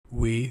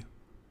We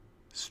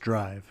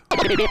strive.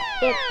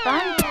 It's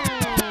fun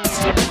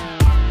time.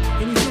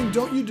 And you think,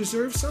 don't you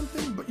deserve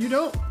something? But you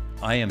don't.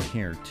 I am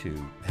here to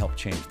help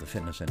change the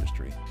fitness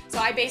industry. So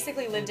I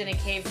basically lived in a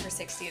cave for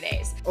 60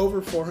 days. Over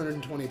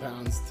 420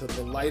 pounds to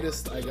the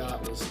lightest I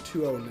got was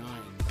 209.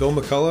 Bill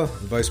McCullough,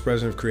 Vice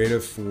President of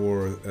Creative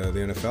for the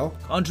NFL.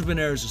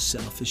 Entrepreneurs are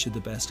selfish at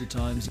the best of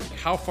times.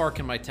 How far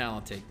can my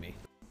talent take me?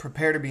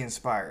 Prepare to be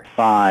inspired.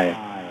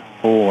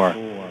 5, 4,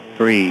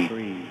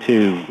 3,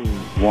 2,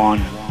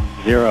 1,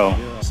 0.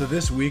 So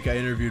this week I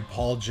interviewed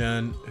Paul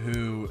Jen,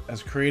 who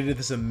has created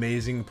this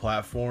amazing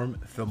platform,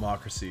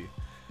 Filmocracy.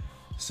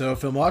 So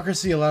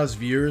Filmocracy allows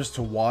viewers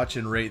to watch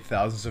and rate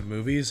thousands of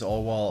movies,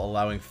 all while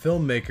allowing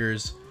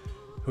filmmakers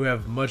who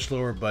have much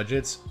lower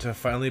budgets to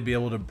finally be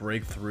able to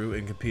break through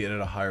and compete at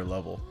a higher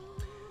level.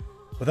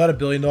 Without a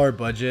billion-dollar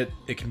budget,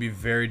 it can be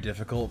very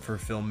difficult for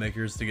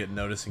filmmakers to get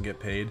noticed and get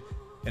paid,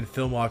 and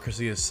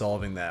Filmocracy is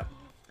solving that.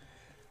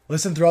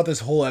 Listen throughout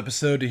this whole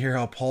episode to hear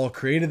how Paul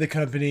created the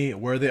company,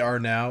 where they are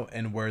now,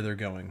 and where they're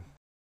going.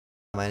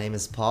 My name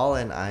is Paul,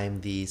 and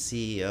I'm the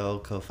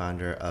CEO,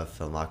 co-founder of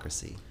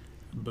Filmocracy.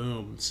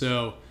 Boom.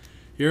 So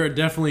you're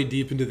definitely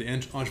deep into the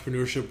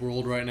entrepreneurship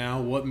world right now.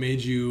 What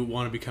made you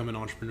want to become an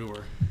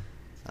entrepreneur?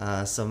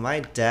 So my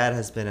dad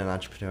has been an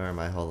entrepreneur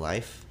my whole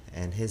life,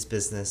 and his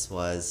business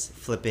was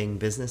flipping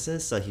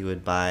businesses. So he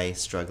would buy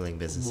struggling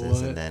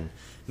businesses and then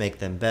make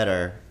them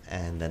better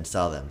and then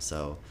sell them.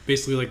 So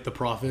basically like The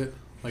Profit,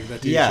 like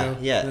that TV show?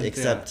 Yeah,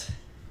 except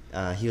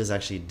he was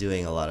actually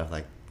doing a lot of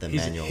like the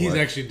manual He's work.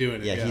 actually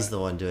doing it. Yeah, he's the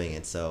one doing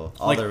it. So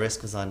all the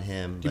risk was on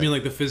him. Do you mean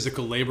like the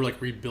physical labor,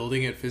 like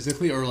rebuilding it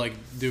physically, or like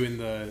doing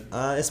the...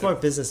 it's more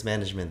business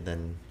management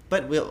than...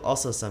 But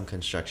also some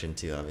construction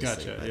too,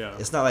 obviously. Gotcha, but yeah.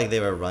 It's not like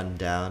they were run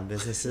down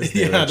businesses.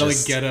 They're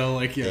like ghetto,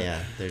 like,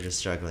 Yeah, they're just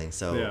struggling.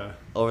 So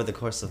over the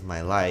course of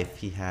my life,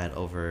 he had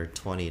over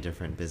 20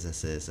 different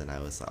businesses, and I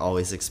was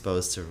always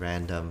exposed to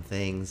random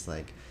things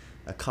like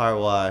a car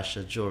wash,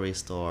 a jewelry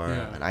store,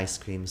 an ice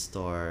cream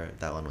store.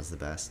 That one was the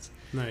best.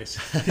 Nice.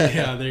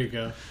 Yeah, there you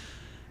go.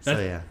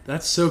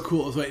 That's so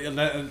cool.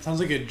 That sounds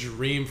like a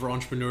dream for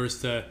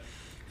entrepreneurs to...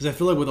 Because I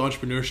feel like with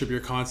entrepreneurship,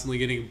 you're constantly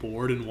getting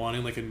bored and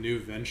wanting like a new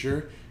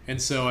venture.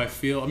 And so I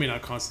feel, I mean,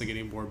 not constantly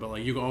getting bored, but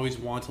like you always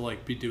want to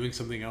like be doing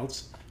something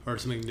else or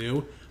something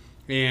new.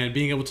 And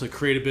being able to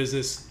create a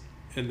business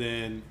and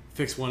then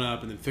fix one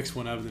up and then fix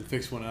one up and then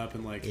fix one up.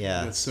 And like,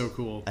 that's so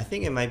cool. I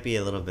think it might be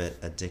a little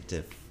bit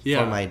addictive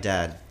for my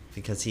dad.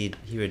 Because he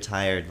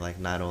retired like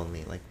not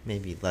only like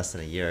maybe less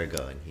than a year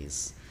ago, and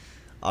he's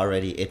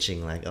already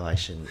itching like, oh, I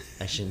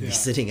shouldn't be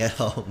sitting at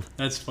home.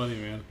 That's funny,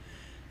 man.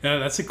 Yeah,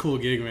 that's a cool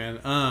gig, man.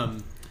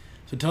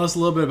 So tell us a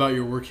little bit about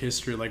your work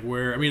history, like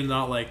where, I mean,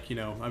 not like, you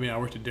know, I mean, I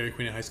worked at Dairy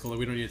Queen in high school, like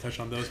we don't need to touch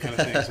on those kind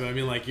of things, but I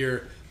mean like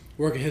your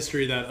work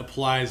history that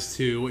applies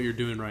to what you're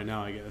doing right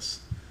now, I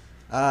guess.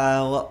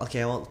 Well,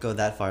 okay, I won't go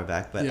that far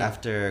back, but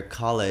after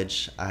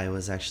college, I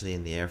was actually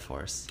in the Air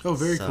Force. Oh,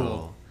 very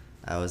cool.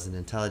 I was an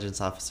intelligence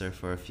officer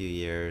for a few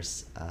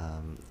years,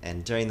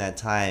 and during that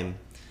time,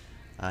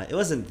 it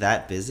wasn't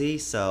that busy,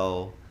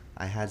 so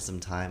I had some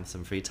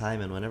free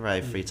time, and whenever I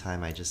have free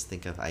time, I just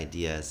think of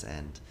ideas,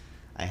 and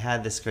I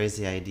had this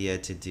crazy idea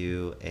to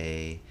do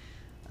a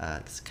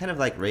kind of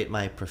like Rate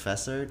My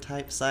Professor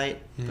type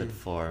site, but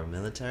for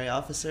military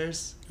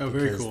officers. Oh,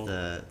 very cool.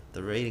 Because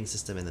the rating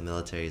system in the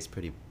military is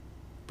pretty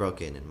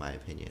broken, in my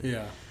opinion.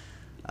 Yeah.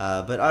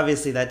 But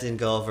obviously that didn't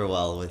go over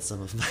well with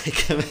some of my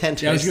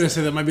commanders. Yeah, I was going to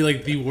say that might be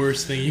like the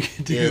worst thing you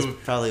could do. Yeah, it was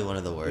probably one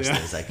of the worst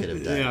things I could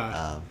have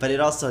done. But it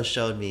also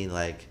showed me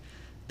like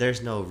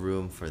there's no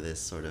room for this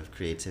sort of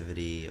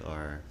creativity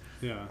or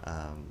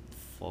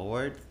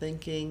forward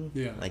thinking.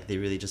 Yeah. Like they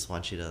really just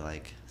want you to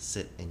like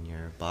sit in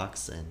your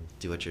box and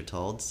do what you're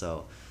told.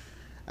 So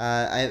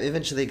I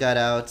eventually got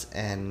out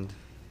and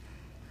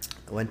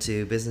went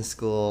to business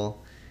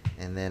school,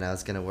 and then I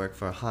was going to work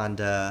for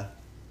Honda.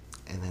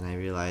 And then I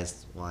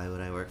realized, why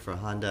would I work for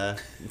Honda?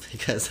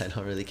 Because I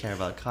don't really care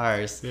about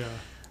cars.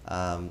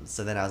 Yeah.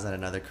 So then I was at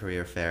another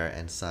career fair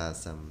and saw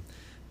some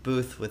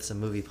booth with some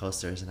movie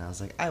posters, and I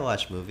was like, I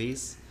watch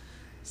movies,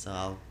 so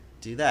I'll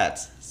do that.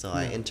 So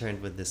I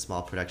interned with this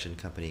small production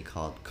company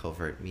called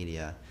Covert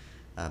Media.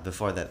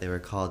 Before that, they were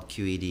called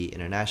QED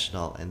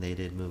International, and they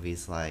did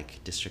movies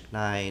like District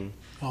 9.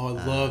 Oh,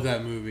 I love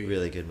that movie.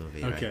 Really good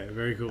movie, Okay, right?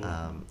 Very cool.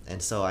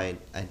 And so I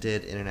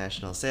did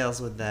international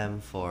sales with them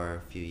for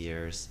a few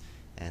years,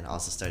 and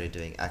also started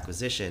doing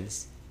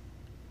acquisitions,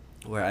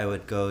 where I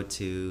would go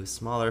to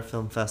smaller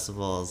film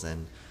festivals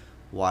and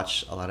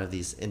watch a lot of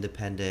these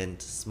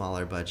independent,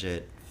 smaller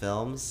budget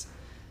films.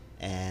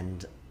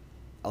 And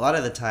a lot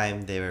of the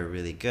time they were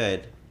really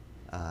good.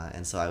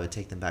 And so I would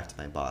take them back to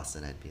my boss,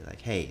 and I'd be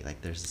like, hey, like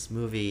there's this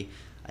movie,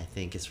 I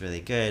think it's really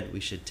good,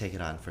 we should take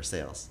it on for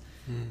sales.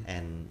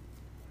 And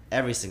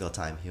every single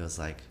time he was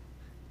like,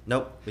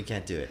 nope, we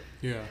can't do it.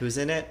 Yeah. Who's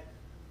in it?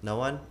 No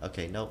one?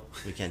 Okay, nope,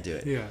 we can't do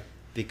it. Yeah.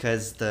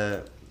 Because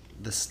the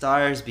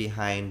stars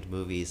behind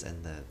movies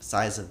and the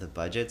size of the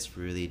budgets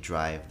really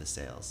drive the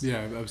sales.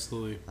 Yeah,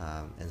 absolutely.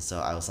 And so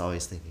I was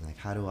always thinking like,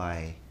 how do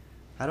I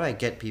how do I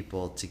get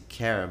people to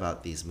care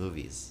about these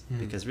movies?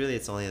 Because really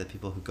it's only the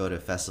people who go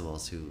to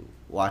festivals who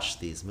watch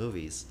these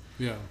movies.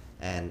 Yeah.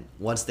 And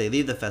once they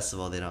leave the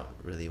festival, they don't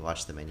really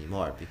watch them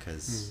anymore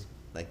because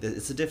like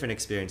it's a different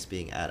experience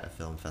being at a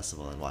film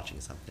festival and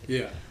watching something.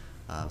 Yeah.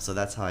 So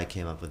that's how I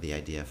came up with the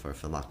idea for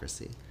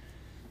Filmocracy.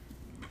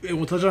 And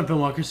we'll touch on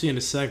Filmocracy in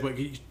a sec, but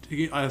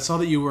I saw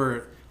that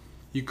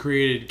you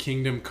created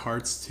Kingdom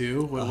Carts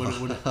too.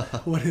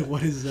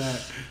 What is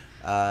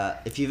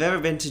that? If you've ever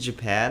been to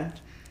Japan,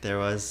 there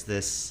was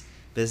this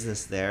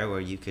business there where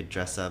you could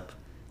dress up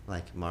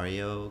like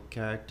Mario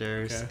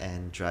characters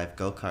and drive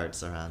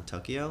go-karts around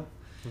Tokyo.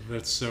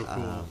 That's so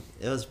cool.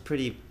 It was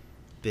pretty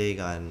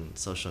big on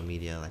social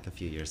media like a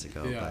few years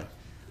ago, but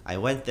I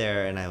went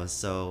there and I was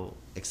so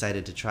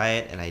excited to try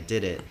it, and I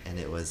did it, and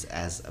it was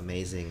as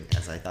amazing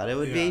as I thought it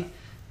would be,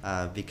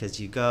 because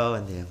you go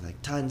and they have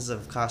like tons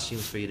of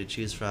costumes for you to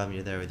choose from.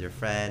 You're there with your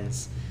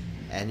friends,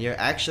 and you're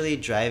actually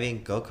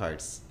driving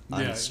go-karts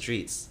on the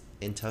streets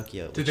in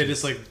Tokyo. Did they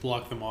just like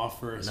block them off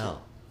for a No.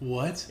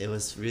 What? It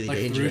was really like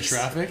dangerous. Through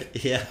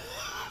traffic? Yeah.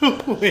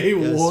 Wait, it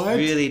was what?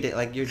 Really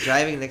like you're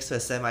driving next to a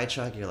semi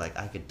truck. You're like,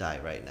 I could die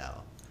right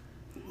now.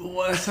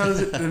 What?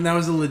 And that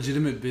was a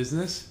legitimate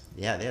business?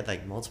 Yeah, they had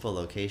like multiple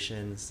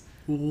locations.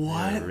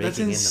 What? That's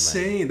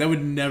insane. That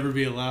would never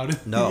be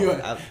allowed.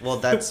 No. Well,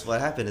 that's what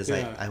happened is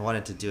I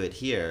wanted to do it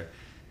here,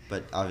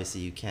 but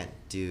obviously you can't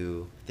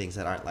do things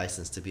that aren't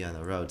licensed to be on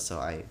the road. So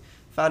I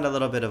found a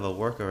little bit of a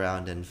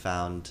workaround and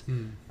found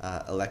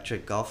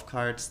electric golf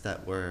carts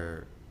that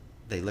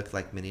they looked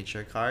like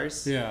miniature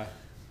cars. Yeah.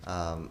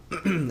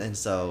 And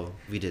so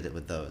we did it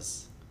with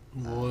those.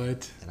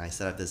 What? And I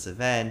set up this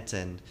event,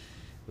 and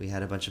we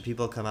had a bunch of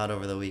people come out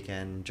over the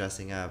weekend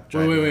dressing up.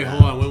 Wait,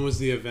 hold on. When was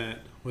the event?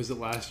 Was it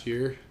last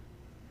year?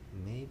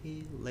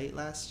 Maybe late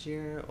last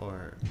year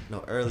or no,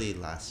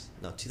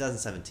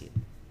 2017.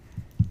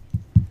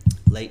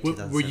 Late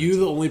 2017. Were you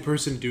the only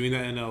person doing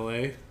that in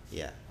LA?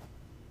 Yeah.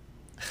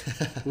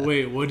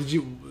 Wait, what did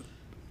you...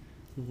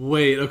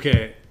 Wait,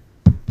 okay.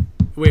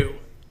 Wait,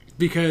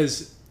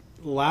 because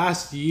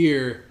last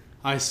year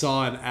I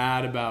saw an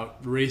ad about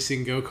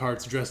racing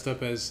go-karts dressed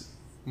up as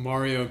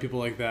Mario and people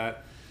like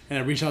that, and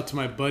I reached out to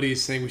my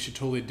buddies saying we should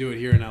totally do it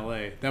here in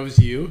LA. That was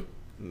you?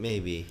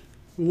 Maybe.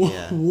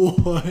 Yeah.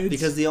 What?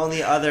 Because the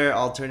only other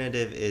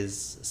alternative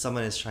is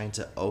someone is trying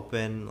to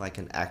open like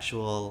an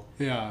actual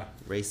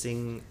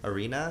racing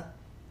arena,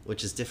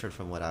 which is different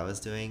from what I was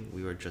doing.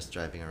 We were just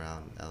driving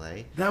around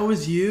LA. That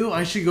was you?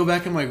 I should go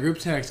back in my group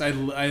text. I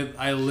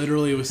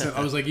literally was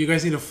I was like, you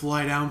guys need to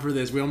fly down for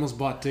this. We almost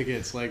bought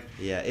tickets. Like,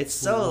 yeah, it's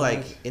so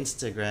like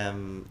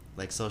Instagram,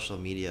 like social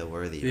media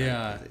worthy.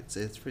 Yeah. Right?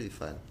 It's pretty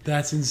fun.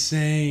 That's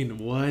insane.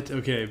 What?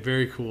 Okay,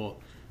 very cool.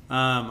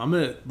 I'm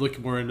gonna look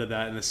more into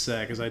that in a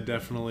sec, because I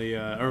definitely,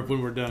 or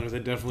when we're done, because I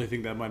definitely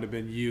think that might have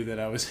been you that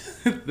I was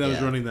was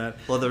running that.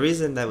 Well, the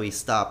reason that we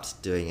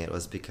stopped doing it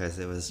was because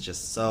it was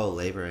just so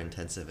labor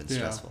intensive and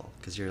stressful.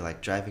 Because you're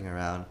like driving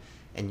around,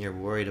 and you're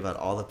worried about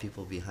all the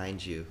people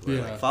behind you who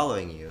are like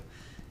following you,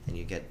 and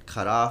you get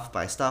cut off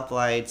by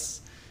stoplights.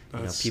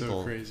 That's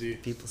people, so crazy.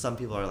 Some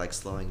people are like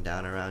slowing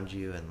down around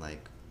you and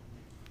like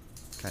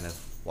kind of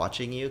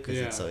watching you because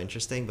it's so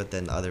interesting, but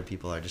then other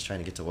people are just trying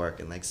to get to work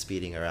and like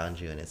speeding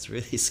around you, and it's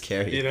really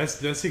scary. Yeah,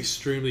 that's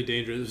extremely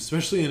dangerous,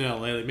 especially in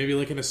LA. Like maybe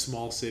like in a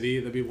small city,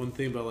 that'd be one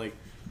thing, but like,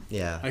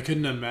 I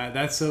couldn't imagine.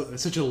 That's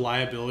such a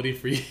liability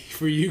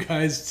for you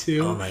guys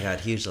too. Oh my god,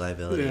 huge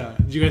liability. Yeah.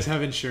 Did you guys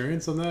have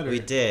insurance on that? Or? We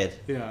did.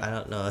 Yeah. I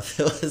don't know if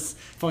it was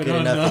probably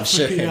good not enough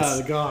insurance.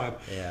 Yeah, God.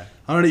 Yeah.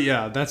 I don't.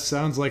 Yeah, that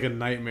sounds like a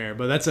nightmare.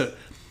 But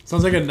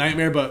sounds like a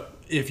nightmare. But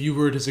if you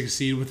were to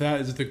succeed with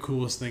that, it's the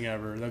coolest thing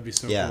ever. That'd be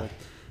so cool.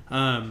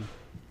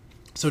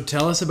 So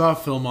tell us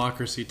about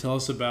Filmocracy. Tell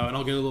us about, and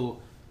I'll get a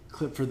little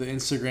clip for the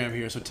Instagram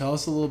here. So tell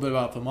us a little bit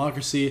about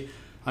Filmocracy.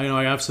 I know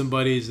I have some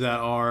buddies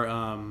that are,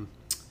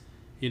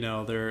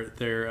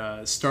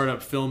 they're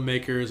startup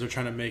filmmakers. They're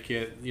trying to make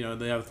it. They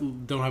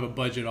don't have a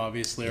budget,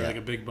 obviously, or like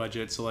a big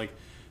budget. So like,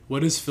 what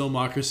does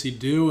Filmocracy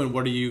do, and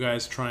what are you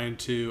guys trying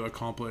to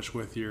accomplish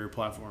with your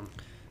platform?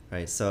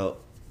 Right. So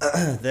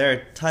there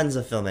are tons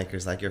of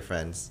filmmakers like your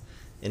friends,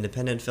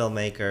 independent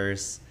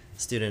filmmakers,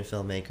 student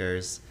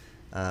filmmakers.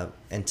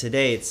 And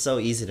today it's so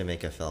easy to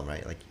make a film,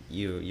 right? Like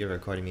you're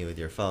recording me with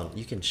your phone.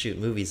 You can shoot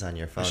movies on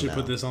your phone now. I should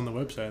put this on the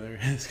website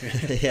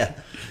there. Yeah.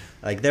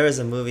 Like there was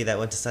a movie that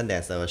went to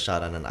Sundance that was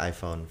shot on an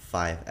iPhone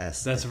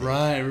 5S. That's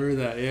right. I remember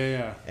that.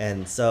 Yeah.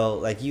 And so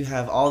like you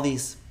have all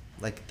these,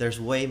 like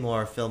there's way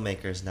more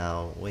filmmakers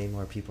now, way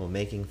more people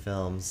making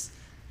films,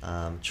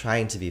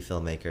 trying to be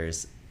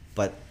filmmakers,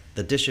 but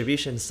the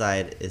distribution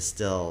side is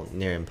still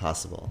near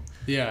impossible.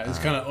 Yeah, it's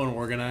kind of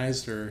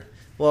unorganized, or...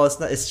 Well, it's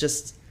not. It's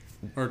just...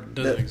 Or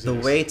doesn't exist. The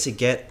way to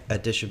get a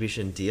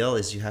distribution deal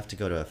is you have to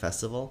go to a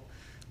festival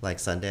like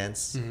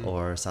Sundance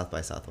or South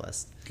by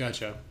Southwest.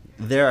 Gotcha.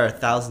 There are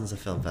thousands of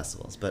film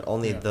festivals, but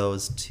only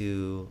those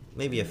two,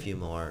 maybe a few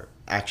more,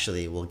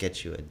 actually will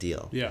get you a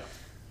deal. Yeah.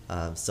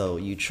 So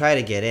you try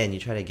to get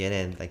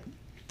in. Like,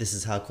 this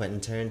is how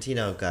Quentin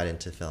Tarantino got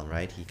into film,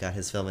 right? He got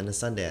his film into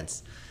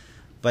Sundance.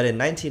 But in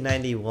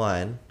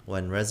 1991,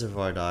 when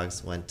Reservoir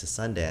Dogs went to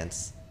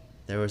Sundance,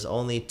 there was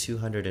only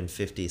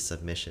 250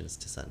 submissions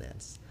to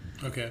Sundance.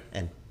 Okay.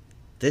 And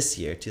this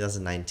year,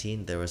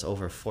 2019, there was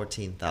over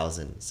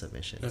 14,000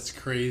 submissions. That's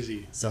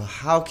crazy. So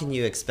how can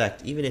you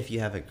expect, even if you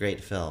have a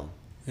great film,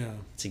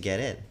 to get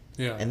in?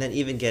 Yeah. And then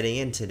even getting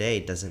in today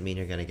doesn't mean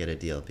you're going to get a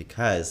deal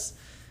because,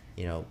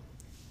 you know,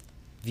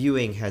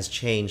 viewing has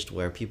changed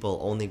where people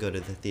only go to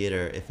the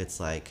theater if it's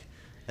like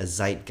a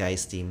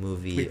zeitgeisty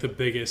movie. Like the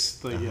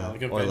biggest, like,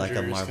 like Avengers, or like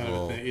a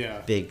Marvel kind of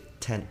thing. big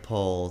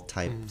tentpole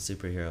type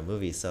superhero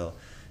movie. So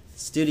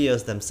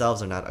studios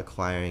themselves are not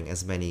acquiring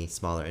as many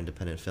smaller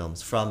independent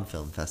films from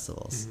film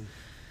festivals.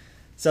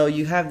 So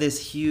you have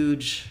this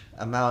huge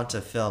amount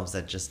of films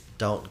that just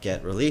don't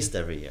get released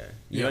every year.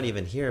 You don't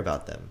even hear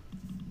about them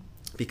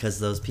because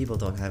those people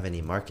don't have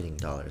any marketing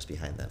dollars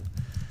behind them.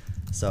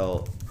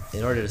 So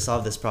in order to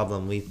solve this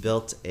problem, we've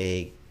built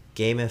a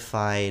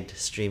gamified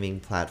streaming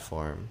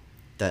platform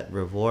that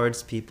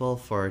rewards people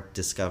for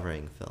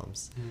discovering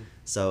films.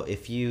 So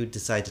if you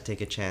decide to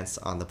take a chance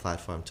on the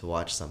platform to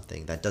watch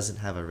something that doesn't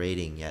have a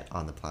rating yet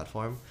on the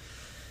platform,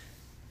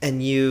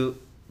 and you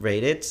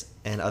rate it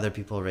and other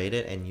people rate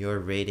it and your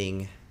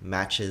rating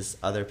matches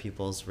other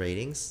people's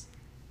ratings,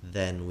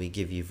 then we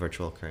give you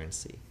virtual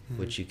currency,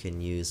 which you can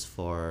use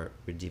for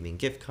redeeming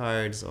gift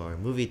cards or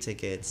movie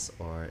tickets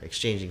or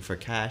exchanging for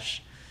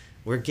cash.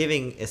 We're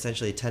giving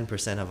essentially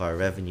 10% of our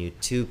revenue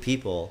to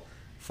people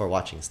for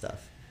watching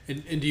stuff.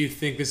 And do you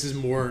think this is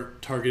more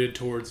targeted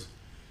towards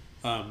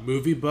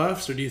movie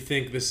buffs, or do you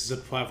think this is a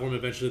platform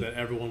eventually that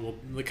everyone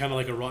will, kind of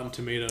like a Rotten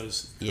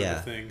Tomatoes kind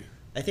of thing?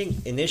 I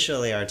think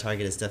initially our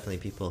target is definitely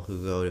people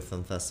who go to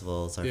film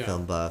festivals or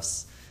film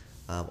buffs,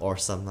 or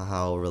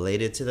somehow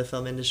related to the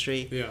film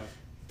industry. Yeah.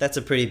 That's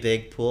a pretty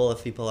big pool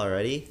of people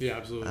already. Yeah,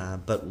 absolutely.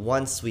 But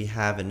once we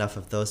have enough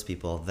of those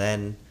people,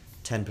 then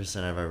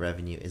 10% of our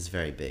revenue is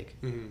very big.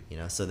 You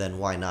know, so then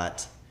why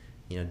not,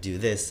 you know, do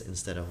this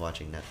instead of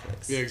watching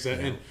Netflix? Yeah,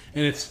 exactly. You know?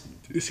 And it's,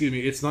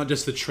 it's not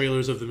just the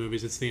trailers of the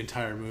movies; it's the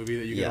entire movie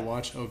that you gotta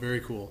watch. Oh, very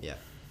cool. Yeah.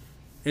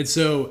 And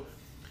so,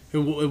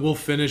 we'll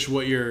finish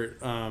what you're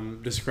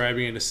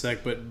describing in a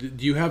sec. But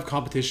do you have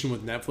competition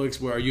with Netflix?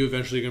 Where are you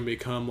eventually going to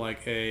become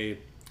like a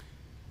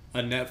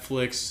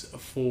Netflix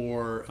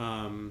for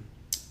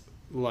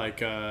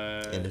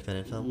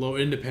independent film? Low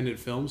independent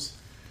films,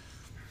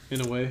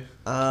 in a way.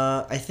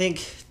 I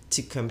think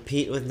to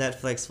compete with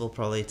Netflix will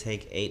probably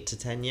take 8 to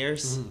 10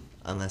 years,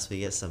 unless we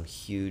get some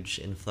huge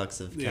influx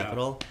of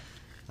capital.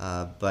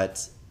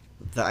 But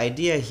the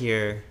idea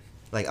here,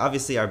 like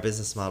obviously our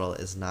business model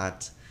is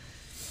not,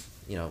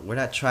 you know, we're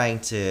not trying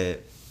to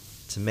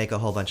make a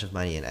whole bunch of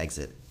money and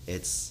exit.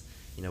 It's,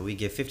 you know, we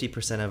give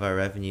 50% of our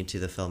revenue to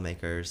the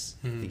filmmakers,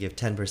 we give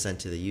 10%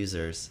 to the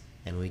users,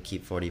 and we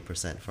keep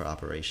 40% for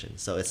operation.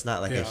 So it's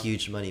not like a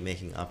huge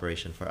money-making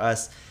operation for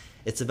us.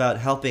 It's about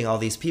helping all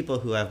these people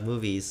who have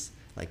movies,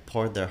 like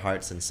poured their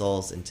hearts and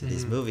souls into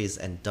these movies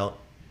and don't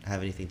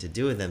have anything to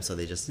do with them, so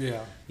they just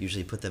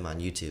usually put them on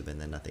YouTube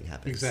and then nothing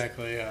happens.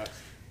 Exactly, yeah.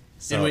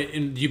 So,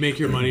 and do you make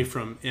your money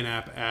from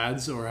in-app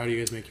ads, or how do you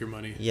guys make your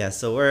money? Yeah,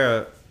 so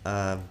we're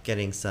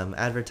getting some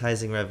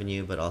advertising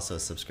revenue, but also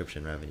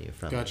subscription revenue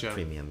from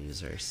premium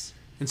users.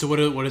 And so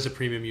what does a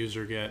premium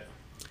user get?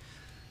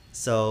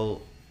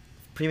 So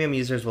premium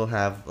users will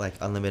have like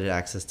unlimited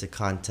access to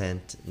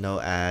content,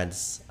 no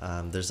ads.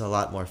 There's a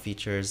lot more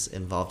features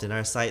involved in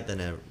our site than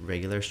a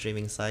regular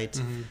streaming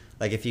site.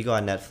 Like if you go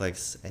on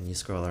Netflix and you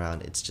scroll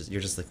around,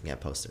 you're just looking at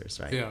posters,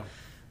 right? Yeah.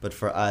 But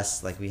for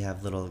us, like we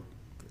have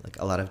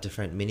a lot of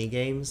different mini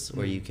games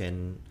where you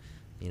can,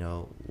 you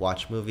know,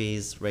 watch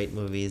movies, rate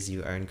movies,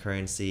 you earn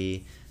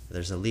currency.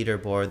 There's a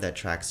leaderboard that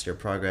tracks your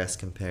progress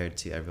compared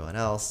to everyone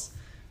else.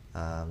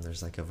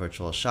 There's like a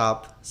virtual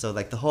shop. So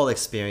like the whole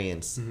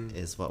experience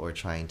is what we're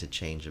trying to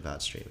change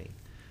about streaming.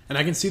 And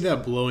I can see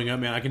that blowing up,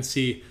 man. I can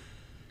see,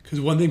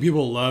 because one thing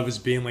people love is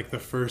being like the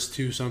first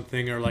to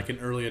something or like an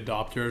early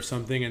adopter of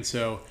something. And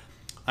so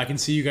I can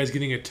see you guys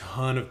getting a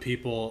ton of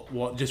people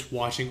just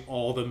watching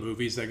all the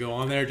movies that go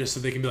on there just so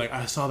they can be like,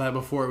 I saw that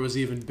before it was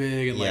even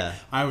big. And like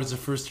I was the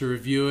first to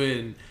review it,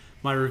 and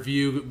my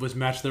review was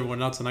matched with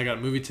everyone else, and I got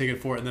a movie ticket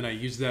for it, and then I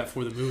used that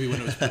for the movie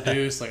when it was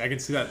produced. Like I can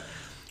see that.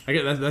 I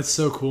get that. That's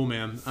so cool,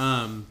 man.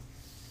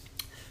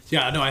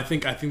 Yeah, no, I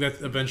think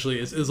that eventually,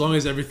 as long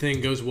as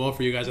everything goes well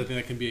for you guys, I think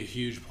that can be a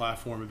huge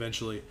platform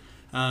eventually.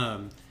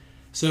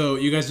 So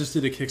you guys just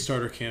did a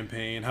Kickstarter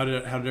campaign. How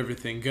did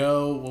everything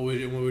go? What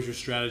was your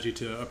strategy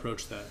to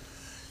approach that?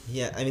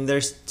 Yeah, I mean,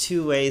 there's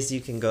two ways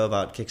you can go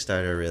about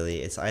Kickstarter.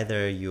 Really, it's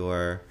either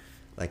you're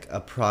like a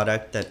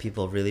product that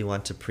people really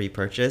want to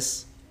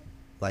pre-purchase,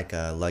 like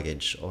a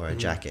luggage or a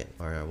jacket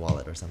or a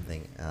wallet or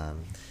something.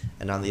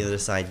 And on the other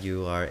side,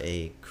 you are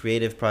a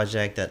creative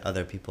project that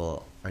other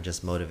people are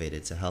just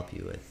motivated to help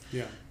you with.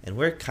 Yeah. And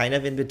we're kind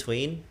of in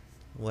between,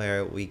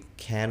 where we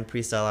can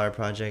pre-sell our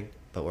project,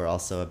 but we're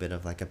also a bit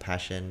of like a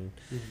passion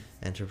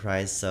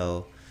enterprise.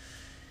 So,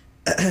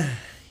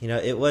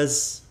 it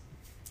was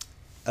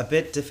a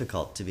bit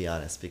difficult, to be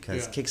honest,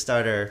 because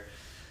Kickstarter,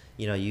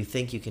 you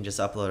think you can just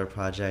upload a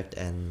project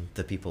and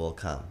the people will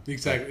come.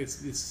 Exactly.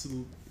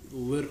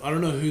 I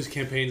don't know whose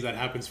campaigns that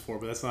happens for,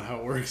 but that's not how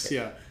it works.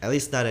 Yeah. At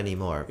least not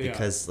anymore,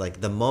 because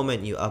like the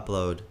moment you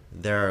upload,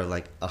 there are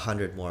like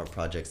 100 more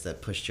projects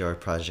that push your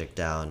project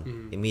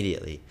down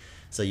immediately.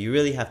 So you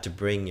really have to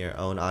bring your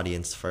own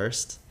audience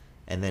first,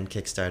 and then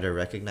Kickstarter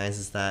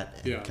recognizes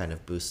that and kind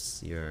of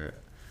boosts your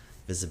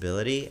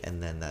visibility,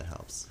 and then that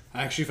helps.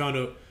 I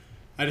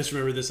just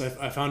remember this.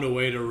 I found a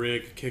way to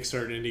rig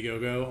Kickstarter and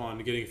Indiegogo on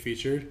getting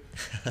featured,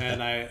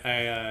 and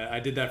I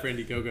did that for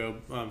Indiegogo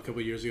a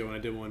couple of years ago when I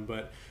did one.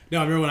 But no,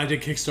 I remember when I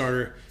did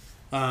Kickstarter,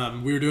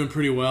 we were doing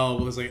pretty well.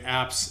 It was like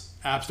apps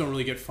don't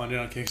really get funded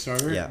on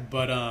Kickstarter. Yeah.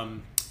 But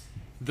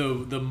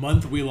the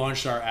month we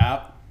launched our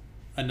app,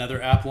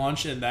 another app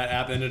launched, and that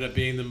app ended up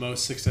being the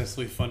most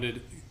successfully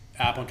funded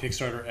app on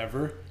Kickstarter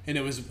ever, and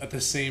it was at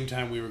the same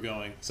time we were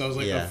going. So I was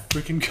like, of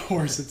freaking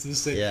course, it's the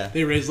same. Yeah.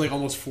 They raised like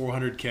almost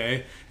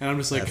 400K, and I'm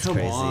just like, that's come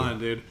crazy. On,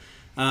 dude.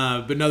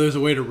 But no, there's a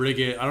way to rig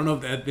it. I don't know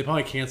if they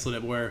probably canceled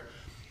it. Where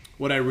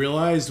what I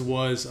realized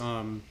was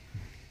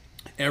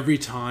every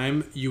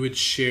time you would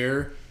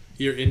share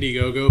your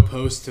Indiegogo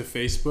post to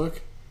Facebook,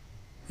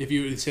 if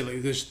you would say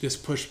like this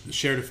push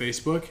share to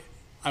Facebook,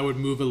 I would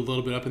move it a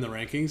little bit up in the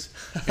rankings.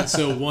 And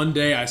so one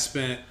day I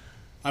shared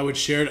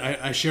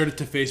it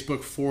to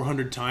Facebook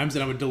 400 times,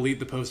 and I would delete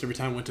the post every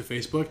time it went to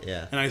Facebook.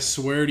 Yeah. And I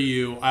swear to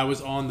you, I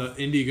was on the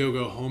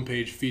Indiegogo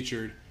homepage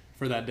featured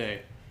for that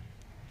day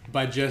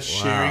by just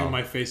sharing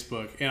my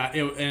Facebook. And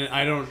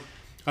I don't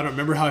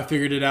remember how I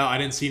figured it out. I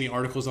didn't see any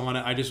articles on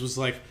it. I just was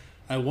like,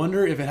 I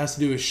wonder if it has to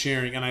do with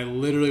sharing. And I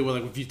literally was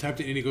like, if you typed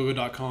in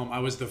Indiegogo.com, I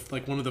was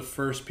one of the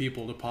first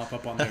people to pop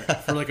up on there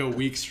for like a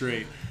week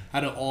straight.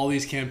 Out of all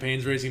these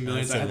campaigns raising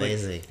millions, That's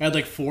amazing. I had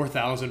like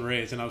 4,000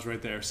 raised, and I was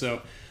right there.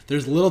 So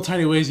there's little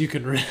tiny ways you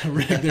can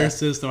rig their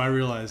system. I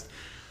realized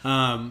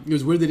it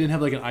was weird they didn't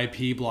have like an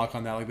IP block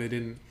on that. Like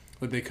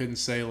they couldn't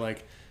say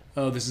like,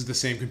 oh, this is the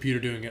same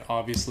computer doing it.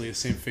 Obviously, the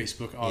same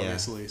Facebook.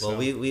 Obviously. Yeah. Well,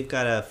 we've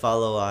got a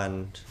follow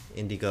on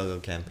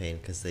Indiegogo campaign,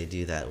 because they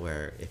do that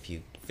where if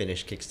you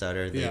finish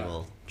Kickstarter, they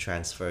will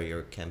transfer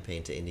your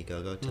campaign to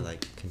Indiegogo to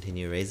like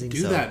continue raising.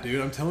 Do that,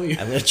 dude. I'm telling you.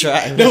 I'm gonna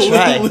try.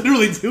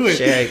 Literally do it.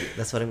 Sharing.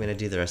 That's what I'm gonna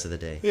do the rest of the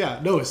day. Yeah.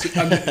 No. Is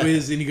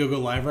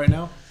Indiegogo live right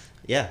now?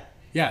 Yeah.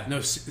 Yeah. No.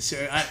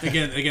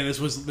 Again,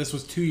 this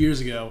was 2 years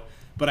ago,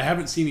 but I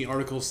haven't seen the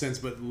articles since.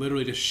 But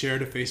literally, just share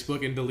to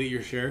Facebook and delete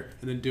your share,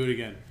 and then do it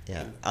again.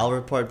 Yeah. I'll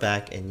report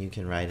back, and you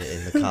can write it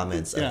in the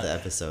comments of the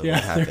episode. Yeah.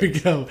 What happened. There we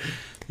go.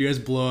 You guys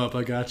blow up.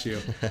 I got you.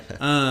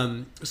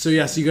 So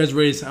you guys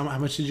raised, how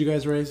much did you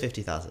guys raise?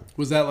 50,000.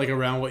 Was that like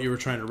around what you were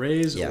trying to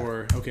raise? Yeah.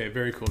 Or okay,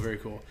 very cool, very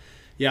cool.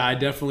 Yeah, I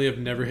definitely have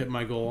never hit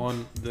my goal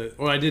on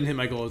I didn't hit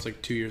my goal. It was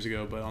like 2 years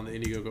ago, but on the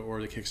Indiegogo or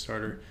the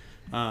Kickstarter.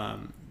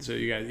 So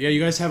you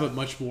guys have a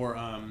much more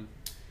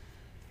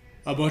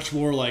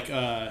like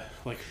I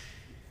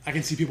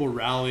can see people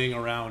rallying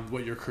around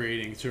what you're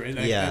creating. And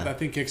I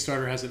think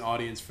Kickstarter has an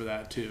audience for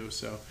that too.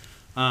 So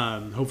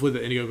hopefully the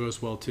Indiegogo goes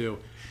well too.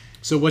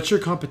 So what's your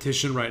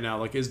competition right now?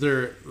 Like, is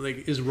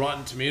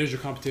Rotten Tomatoes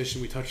your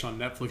competition? We touched on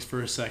Netflix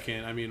for a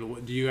second. I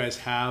mean, do you guys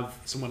have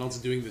someone else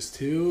doing this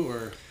too,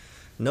 or?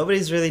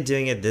 Nobody's really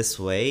doing it this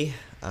way.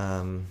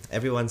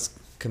 Everyone's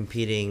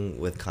competing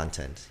with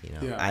content.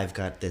 I've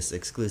got this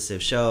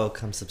exclusive show.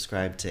 Come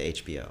subscribe to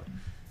HBO.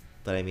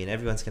 But I mean,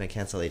 everyone's gonna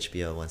cancel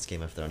HBO once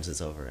Game of Thrones is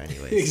over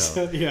anyway.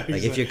 So,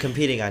 if you're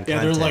competing on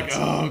content, they're like,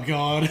 oh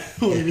god,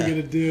 what are we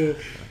gonna do?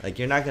 Like,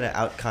 you're not gonna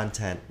out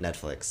content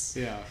Netflix.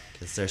 Yeah.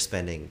 Because they're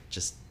spending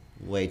just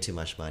way too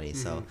much money.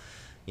 So,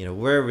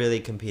 we're really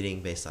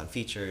competing based on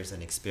features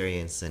and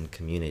experience and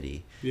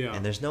community. Yeah.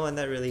 And there's no one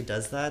that really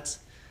does that.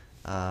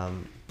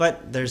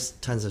 But there's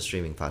tons of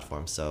streaming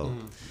platforms. So,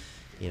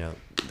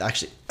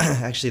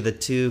 actually, the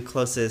two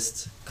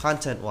closest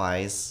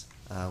content-wise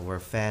were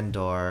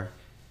Fandor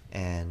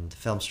and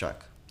Filmstruck.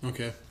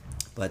 Okay.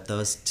 But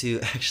those two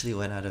actually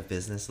went out of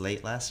business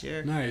late last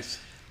year. Nice.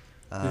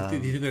 Do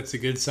you think that's a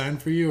good sign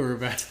for you, or a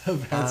bad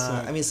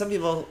sign? I mean, some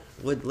people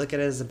would look at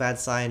it as a bad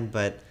sign,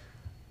 but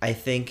I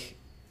think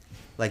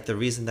like the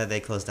reason that they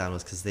closed down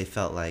was because they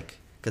felt like,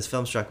 because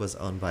Filmstruck was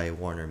owned by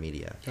Warner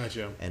Media.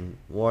 Gotcha. And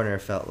Warner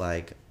felt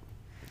like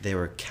they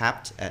were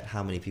capped at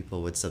how many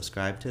people would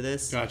subscribe to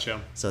this.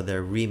 Gotcha. So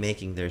they're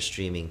remaking their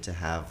streaming to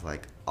have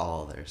like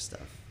all their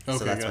stuff. Okay,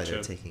 so that's why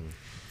they're taking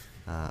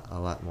a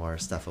lot more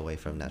stuff away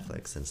from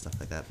Netflix and stuff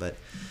like that. But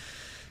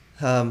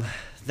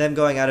them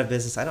going out of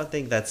business, I don't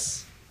think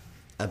that's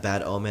a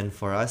bad omen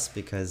for us,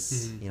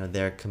 because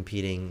they're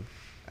competing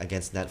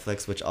against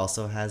Netflix, which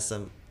also has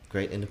some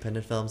great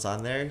independent films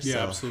on there. Yeah, so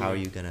absolutely. How are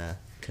you gonna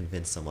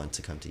convince someone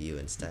to come to you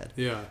instead?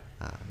 Yeah.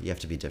 You have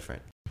to be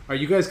different. Are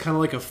you guys kind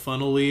of like a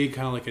funnel league,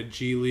 kind of like a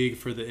G League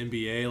for the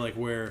NBA, like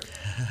where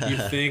you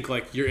think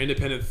like your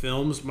independent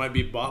films might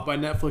be bought by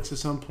Netflix at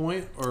some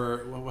point,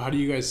 or how do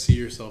you guys see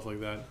yourself like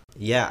that?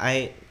 Yeah,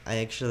 I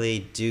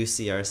actually do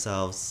see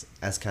ourselves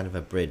as kind of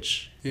a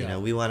bridge. Yeah.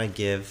 We want to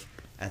give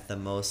at the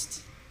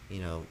most,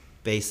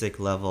 basic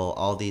level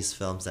all these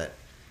films that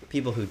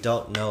people who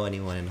don't know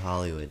anyone in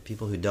Hollywood,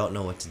 people who don't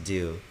know what to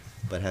do,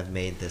 but have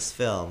made this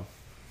film,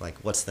 like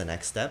what's the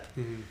next step?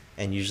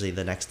 And usually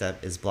the next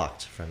step is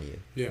blocked from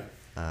you.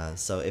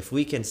 So if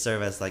we can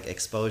serve as like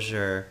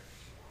exposure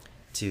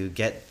to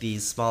get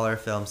these smaller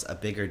films a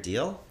bigger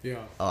deal,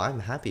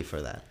 I'm happy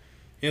for that.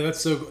 Yeah,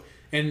 that's so.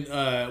 And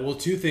well,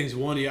 two things.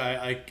 One,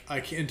 I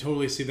can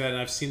totally see that, and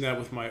I've seen that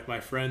with my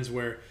friends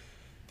where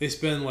they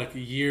spend like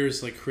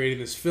years like creating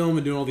this film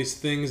and doing all these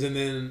things, and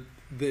then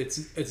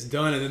it's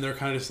done, and then they're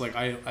kind of just like,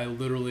 I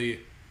literally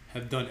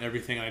have done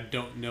everything. I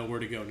don't know where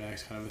to go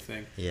next, kind of a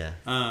thing. Yeah.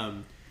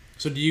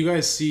 So do you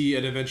guys see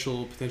an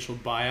eventual potential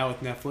buyout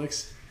with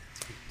Netflix?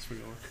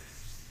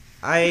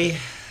 I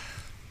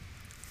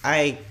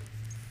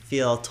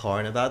feel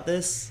torn about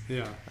this.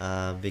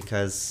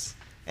 Because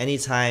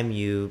anytime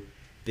you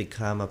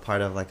become a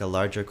part of like a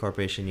larger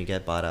corporation, you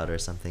get bought out or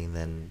something,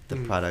 then the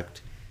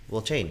product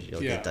will change.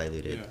 You'll get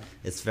diluted.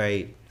 It's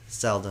very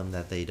seldom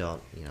that they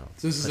don't,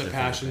 So this is a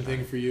passion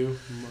thing for you?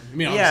 I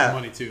mean, obviously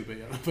money too, but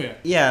yeah.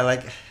 Yeah,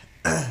 like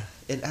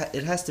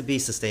it has to be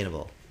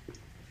sustainable.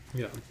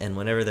 Yeah. And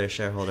whenever there's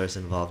shareholders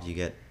involved, you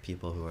get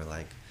people who are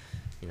like,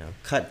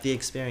 cut the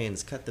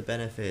experience, cut the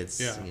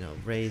benefits,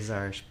 raise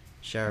our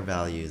share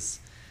values,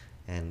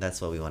 and that's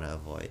what we want to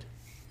avoid.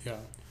 Yeah.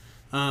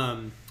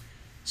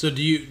 So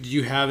do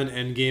you have an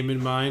end game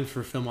in mind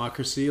for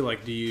Filmocracy?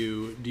 Like, do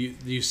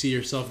you see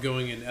yourself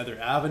going in other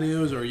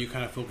avenues, or are you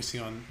kind of focusing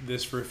on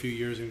this for a few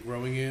years and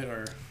growing it?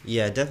 Or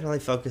yeah, definitely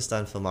focused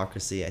on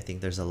Filmocracy. I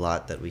think there's a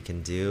lot that we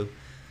can do.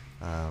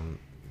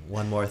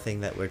 One more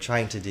thing that we're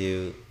trying to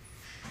do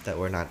that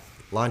we're not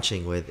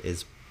launching with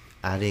is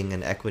adding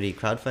an equity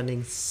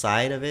crowdfunding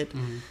side of it,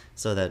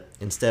 so that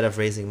instead of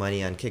raising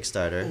money on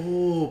Kickstarter,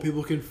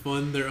 people can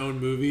fund their own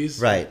movies.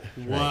 Right.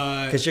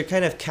 What? Because you're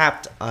kind of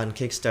capped on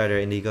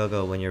Kickstarter,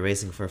 Indiegogo when you're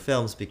raising for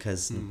films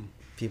because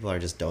people are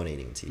just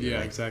donating to you. Yeah,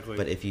 right? exactly.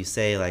 But if you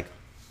say like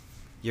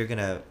you're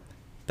gonna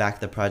back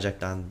the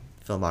project on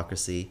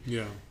Filmocracy,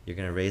 you're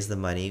gonna raise the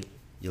money,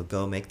 you'll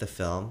go make the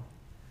film.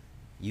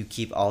 You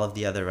keep all of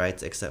the other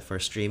rights except for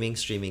streaming.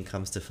 Streaming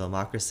comes to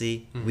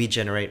Filmocracy. We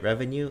generate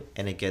revenue,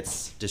 and it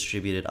gets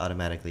distributed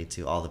automatically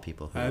to all the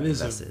people who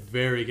invested. That is a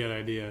very good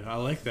idea. I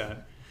like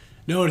that.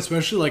 No, and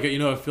especially like a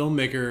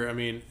filmmaker. I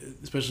mean,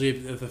 especially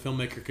if the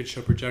filmmaker could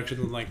show projections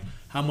and like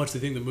how much they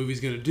think the movie's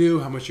going to do,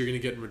 how much you're going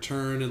to get in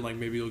return, and like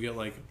maybe you'll get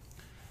like,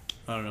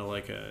 I don't know,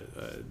 like a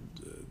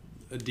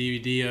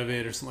DVD of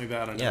it or something like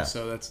that. I don't know.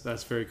 So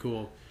that's very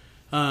cool.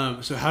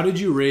 So how did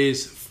you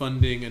raise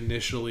funding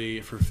initially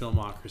for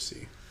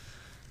Filmocracy?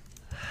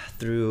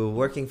 Through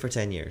working for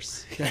 10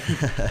 years.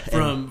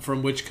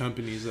 From which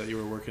companies that you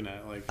were working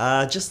at? Like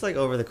just like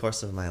over the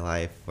course of my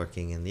life,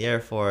 working in the Air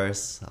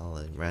Force, all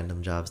the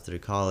random jobs through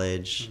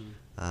college.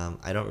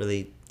 I don't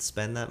really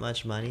spend that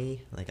much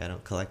money. Like I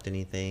don't collect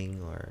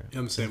anything or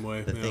I'm the same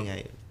way. The thing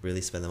I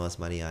really spend the most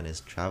money on is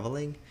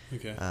traveling.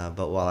 Okay.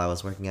 But while I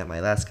was working at my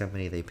last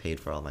company, they paid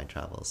for all my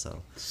travel.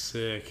 So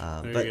sick.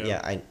 But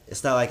yeah,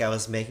 it's not like I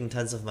was making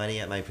tons of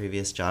money at my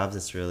previous jobs.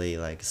 It's really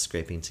like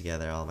scraping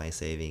together all my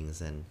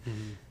savings and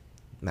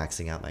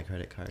maxing out my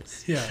credit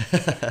cards. Yeah.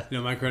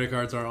 My credit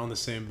cards are on the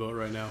same boat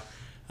right now.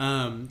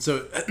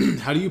 So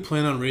how do you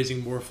plan on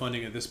raising more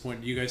funding at this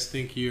point? Do you guys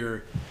think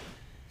the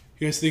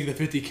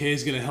 50K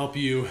is going to help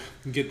you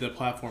get the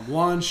platform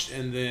launched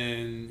and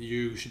then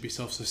you should be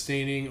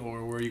self-sustaining,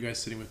 or where are you guys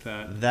sitting with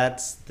that?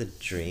 That's the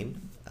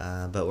dream.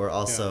 But we're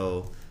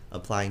also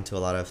applying to a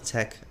lot of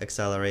tech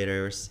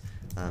accelerators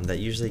that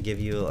usually give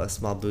you a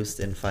small boost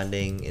in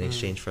funding in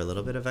exchange for a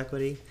little bit of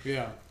equity.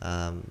 Yeah.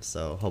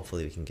 So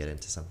hopefully we can get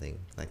into something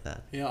like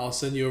that. Yeah, I'll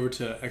send you over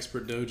to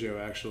Expert Dojo,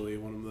 actually.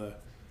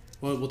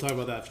 We'll talk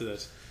about that after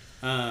this.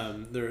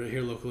 They're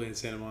here locally in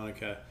Santa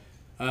Monica.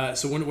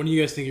 So when do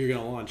you guys think you're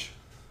going to launch?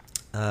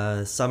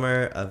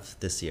 Summer of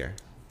this year.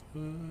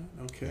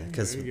 Okay.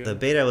 Because the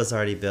beta was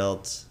already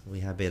built. We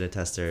have beta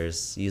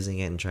testers using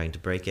it and trying to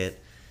break it.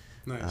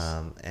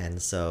 Nice.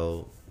 And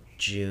so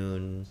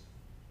June,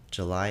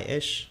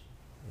 July-ish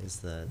is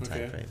the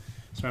time frame.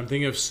 So I'm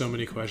thinking of so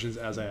many questions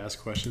as I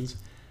ask questions.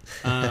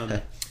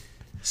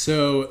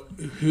 So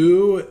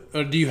do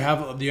you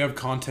have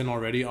content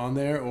already on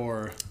there,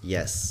 or?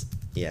 Yes.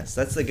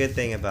 That's the good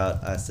thing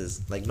about us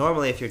is like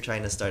normally if you're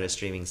trying to start a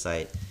streaming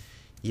site,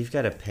 you've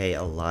got to pay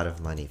a lot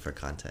of money for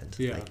content.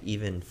 Yeah. Like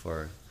even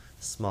for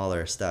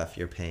smaller stuff,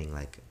 you're paying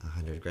like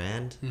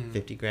 $100,000,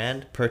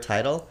 $50,000 per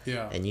title.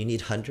 Yeah. And you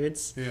need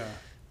hundreds. Yeah.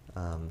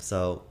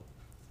 So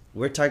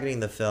we're targeting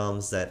the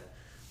films that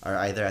are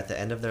either at the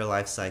end of their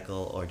life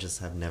cycle or just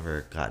have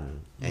never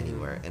gotten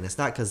anywhere. And it's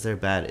not because they're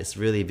bad. It's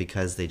really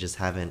because they just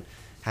haven't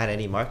had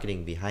any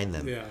marketing behind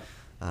them. Yeah.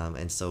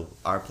 And so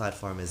our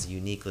platform is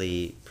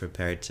uniquely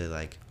prepared to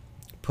like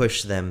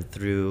push them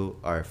through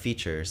our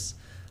features,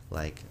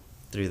 like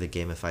through the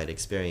gamified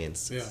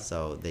experience,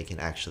 so they can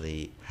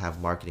actually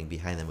have marketing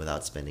behind them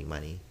without spending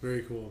money.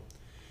 Very cool.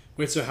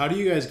 Wait, so how do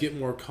you guys get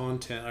more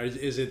content?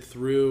 Is it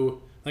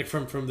through like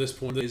from this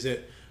point?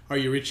 Are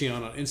you reaching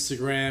out on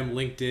Instagram,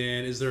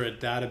 LinkedIn? Is there a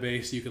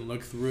database you can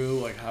look through?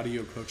 Like, how do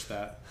you approach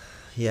that?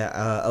 Yeah,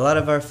 a lot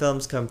of our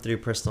films come through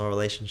personal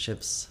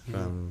relationships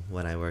from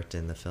when I worked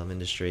in the film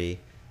industry.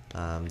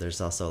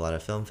 There's also a lot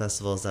of film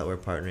festivals that we're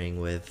partnering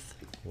with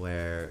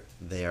where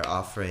they are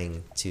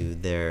offering to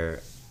their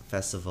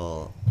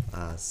festival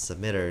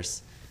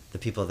submitters, the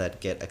people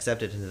that get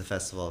accepted into the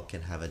festival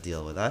can have a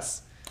deal with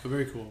us. Oh,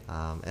 very cool.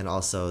 And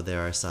also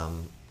there are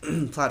some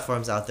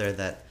platforms out there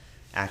that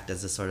act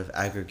as a sort of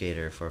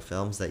aggregator for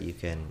films that you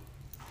can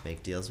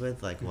make deals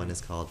with. Like one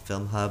is called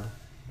Film Hub,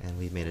 and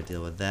we've made a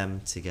deal with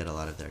them to get a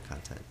lot of their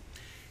content.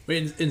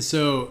 Wait, and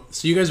so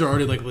you guys are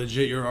already like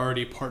legit. You're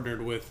already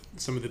partnered with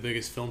some of the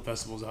biggest film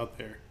festivals out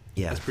there.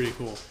 Yeah, that's pretty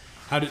cool.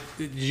 How did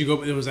you go?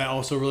 Was that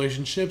also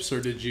relationships,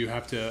 or did you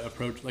have to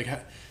approach like?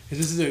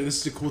 Because this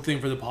is a cool thing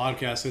for the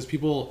podcast,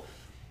 because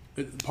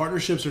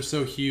partnerships are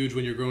so huge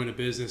when you're growing a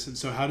business. And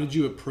so how did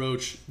you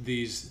approach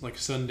these like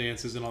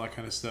Sundances and all that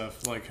kind of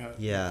stuff? Like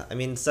yeah, I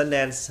mean,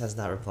 Sundance has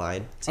not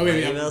replied to my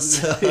emails.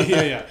 So.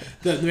 yeah.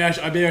 Maybe I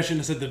shouldn't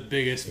have said the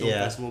biggest film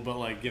festival, but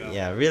like, you know.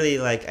 Yeah, really,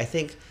 like, I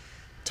think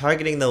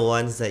targeting the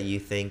ones that you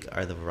think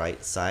are the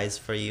right size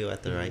for you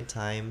at the right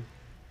time.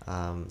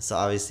 So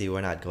obviously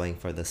we're not going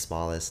for the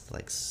smallest,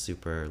 like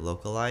super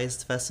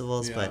localized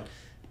festivals, but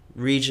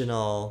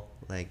regional,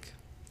 like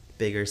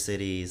bigger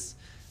cities.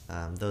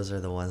 Those are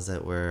the ones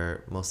that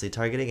we're mostly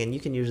targeting, and you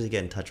can usually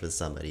get in touch with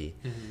somebody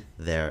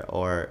there,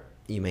 or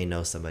you may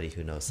know somebody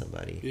who knows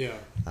somebody. Yeah.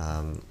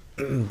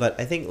 But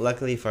I think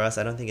luckily for us,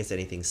 I don't think it's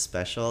anything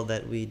special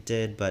that we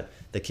did, but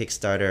the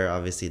Kickstarter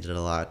obviously did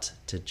a lot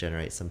to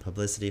generate some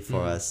publicity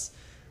for us.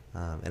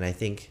 And I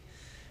think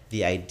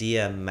the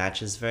idea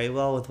matches very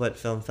well with what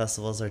film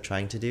festivals are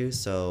trying to do,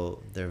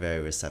 so they're very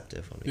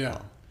receptive when we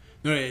call.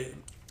 No, it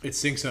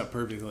syncs up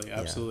perfectly,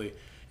 absolutely. Yeah.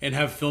 And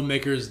have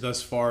filmmakers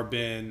thus far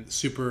been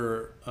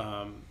super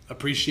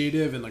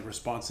appreciative and like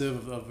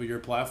responsive of your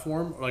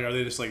platform? Or like, are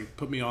they just like,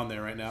 put me on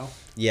there right now?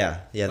 Yeah,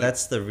 like,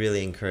 that's the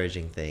really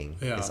encouraging thing.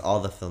 Yeah. Is all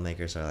the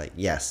filmmakers are like,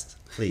 yes,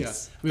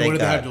 please. Yeah. I mean, what do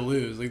they have to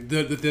lose? Like,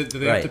 do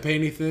they have to pay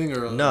anything?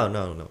 Or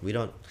No. We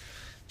don't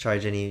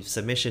charge any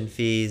submission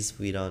fees.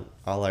 We don't.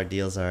 All our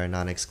deals are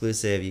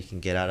non-exclusive. You can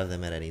get out of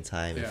them at any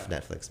time if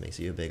Netflix makes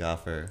you a big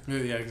offer.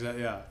 Yeah,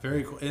 exactly. Yeah,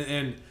 very cool.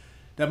 And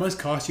that must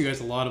cost you guys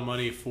a lot of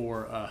money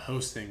for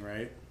hosting,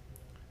 right?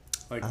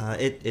 Like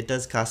it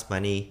does cost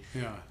money.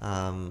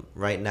 Yeah.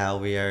 Right now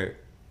we are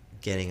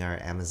getting our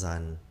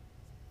Amazon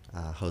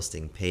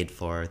hosting paid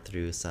for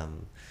through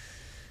some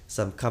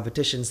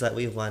competitions that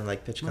we've won,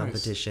 like pitch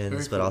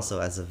competitions. But also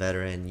as a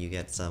veteran, you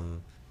get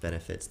some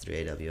benefits through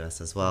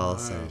AWS as well.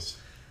 Nice. So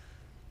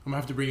I'm gonna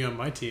have to bring you on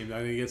my team.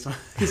 I think get some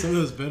of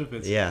those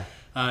benefits. Yeah.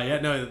 I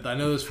know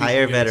those.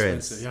 Hire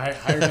veterans. Yeah,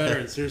 hire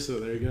veterans. Seriously,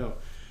 there you go.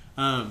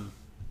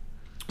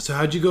 So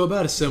how'd you go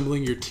about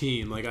assembling your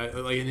team?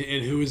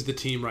 And who is the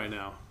team right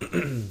now?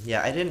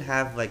 Yeah, I didn't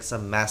have like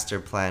some master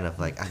plan of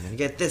like, I'm gonna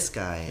get this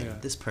guy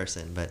and this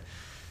person, but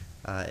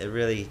it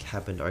really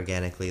happened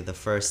organically. The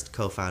first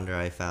co-founder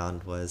I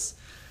found was,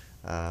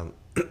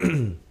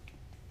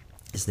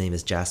 his name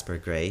is Jasper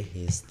Gray.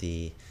 He's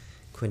the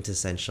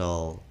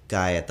quintessential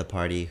guy at the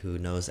party who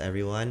knows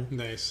everyone.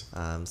 Nice.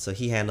 So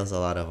he handles a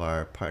lot of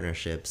our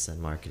partnerships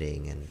and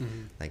marketing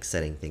and like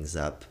setting things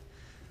up.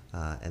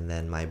 And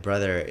then my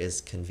brother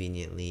is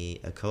conveniently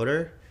a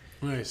coder.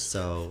 Nice.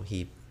 So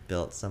he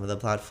built some of the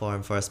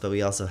platform for us, but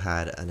we also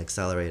had an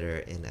accelerator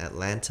in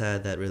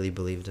Atlanta that really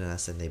believed in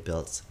us, and they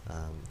built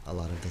a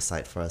lot of the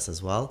site for us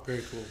as well.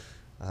 Very cool.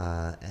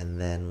 And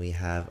then we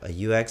have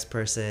a UX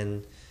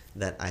person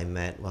that I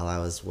met while I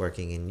was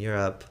working in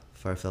Europe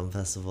for a film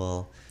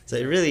festival. So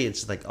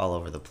it's like all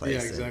over the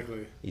place. Yeah, exactly.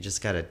 And you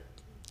just gotta,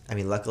 I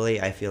mean,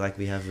 luckily I feel like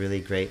we have really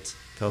great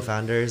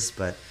co-founders,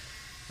 but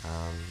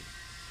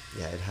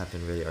it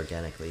happened really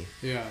organically.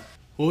 Yeah.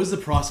 What was the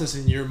process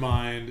in your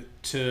mind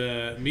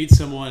to meet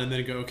someone and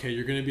then go, okay,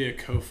 you're going to be a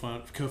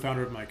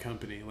co-founder of my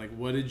company? Like,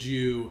 what did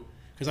you...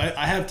 Because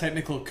I have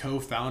technical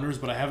co-founders,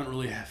 but I haven't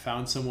really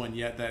found someone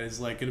yet that is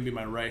like going to be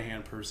my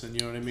right-hand person.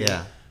 You know what I mean?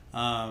 Yeah.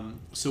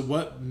 So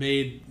what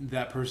made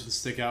that person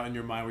stick out in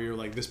your mind where you're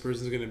like, this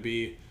person's going to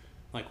be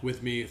like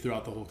with me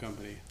throughout the whole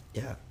company?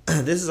 Yeah.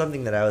 This is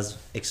something that I was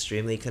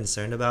extremely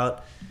concerned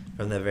about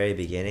from the very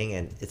beginning,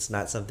 and it's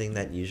not something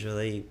that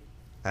usually...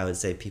 I would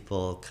say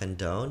people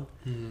condone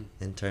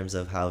in terms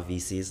of how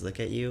VCs look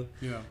at you.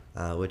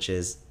 Yeah. Which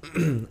is,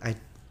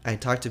 I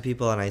talked to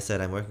people and I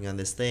said, I'm working on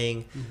this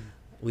thing.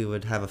 We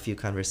would have a few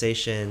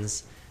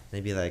conversations. And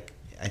they'd be like,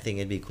 I think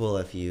it'd be cool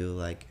if you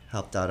like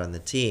helped out on the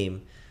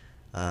team.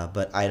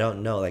 But I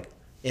don't know, like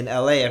in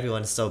LA,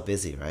 everyone's so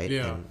busy, right?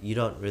 Yeah. And you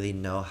don't really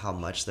know how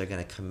much they're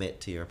going to commit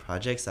to your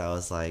projects. I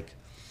was like,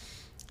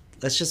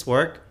 let's just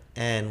work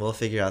and we'll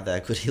figure out the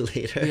equity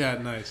later. Yeah,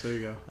 nice. There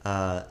you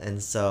go.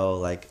 And so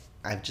like,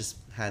 I've just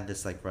had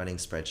this like running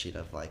spreadsheet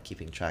of like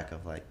keeping track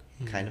of like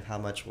kind of how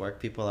much work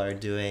people are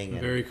doing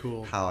and very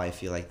cool. How I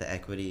feel like the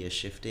equity is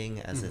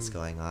shifting as it's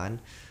going on.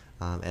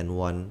 And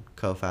one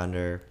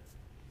co-founder,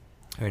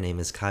 her name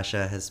is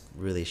Kasha, has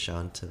really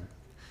shown to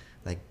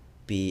like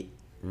be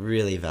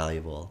really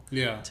valuable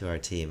to our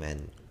team,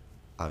 and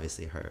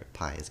obviously her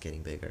pie is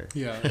getting bigger.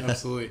 Yeah,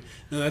 absolutely.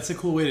 No, that's a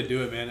cool way to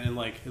do it, man. And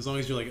like as long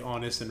as you're like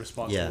honest and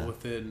responsible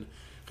with it,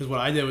 Because what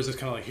I did was just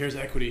kind of like, here's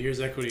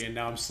equity, and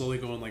now I'm slowly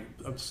going like,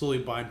 I'm slowly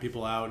buying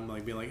people out and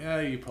like being like,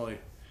 you probably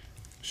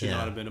should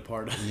not have been a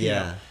part of it.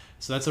 Yeah.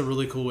 So that's a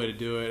really cool way to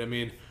do it. I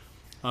mean,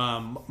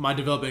 my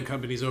development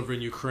company's over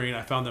in Ukraine.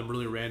 I found them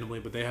really randomly,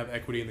 but they have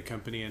equity in the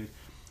company, and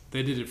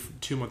they did a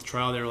 2-month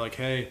trial. They were like,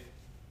 hey,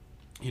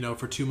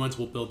 for 2 months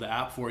we'll build the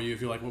app for you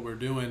if you like what we're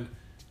doing.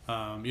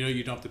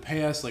 You don't have to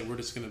pay us. Like we're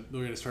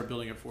gonna start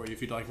building it for you.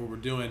 If you like what we're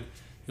doing,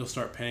 you'll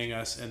start paying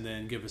us and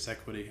then give us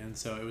equity. And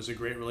so it was a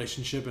great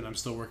relationship, and I'm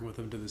still working with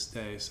them to this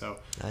day. So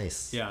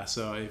nice. Yeah.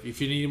 So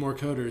if you need more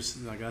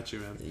coders, I got you,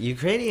 man.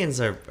 Ukrainians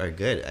are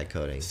good at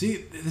coding. See,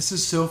 this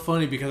is so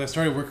funny because I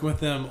started working with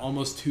them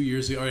almost 2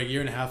 years ago, or a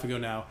year and a half ago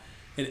now.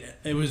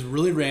 It was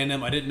really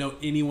random. I didn't know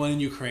anyone in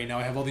Ukraine. Now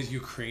I have all these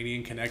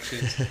Ukrainian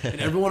connections,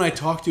 and everyone I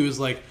talk to is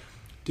like,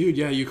 dude,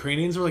 yeah,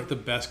 Ukrainians are like the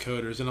best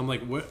coders, and I'm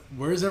like,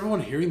 where is everyone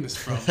hearing this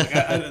from? Like,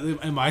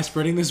 am I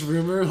spreading this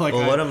rumor? Like,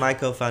 well, one of my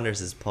co-founders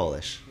is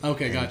Polish.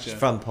 Okay, gotcha.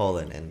 From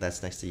Poland, and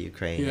that's next to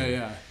Ukraine.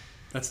 Yeah,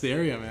 that's the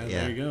area, man.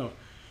 Yeah. There you go.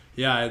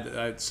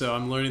 Yeah, so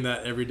I'm learning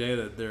that every day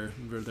that they're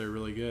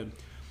really good.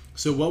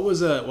 So what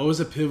was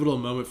a pivotal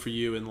moment for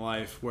you in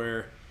life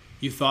where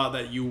you thought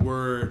that you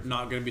were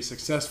not going to be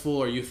successful,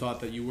 or you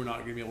thought that you were not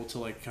going to be able to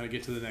like kind of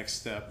get to the next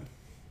step?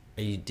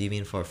 Do you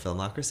mean for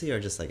Filmocracy or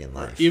just like in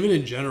life? Even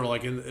in general,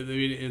 like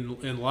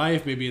in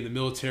life, maybe in the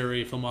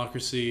military,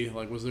 Filmocracy.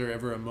 Like, was there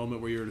ever a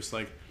moment where you were just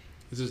like,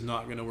 "This is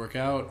not going to work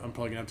out. I'm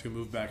probably gonna have to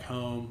move back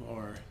home,"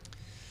 or?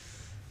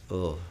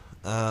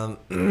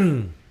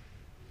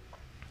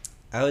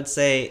 I would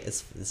say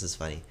this is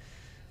funny.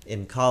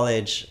 In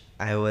college,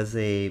 I was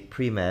a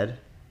pre-med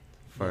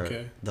for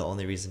the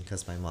only reason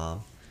because my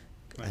mom.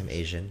 I'm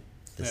Asian.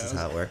 This is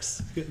how it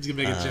works. It's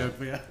gonna make a joke,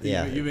 but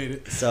yeah, you made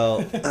it.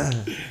 So,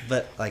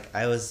 but like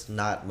I was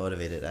not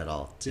motivated at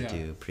all to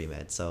do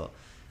pre-med. So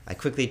I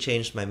quickly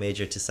changed my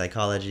major to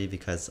psychology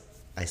because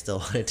I still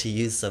wanted to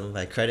use some of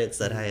my credits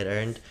that I had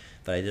earned,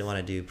 but I didn't want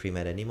to do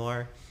pre-med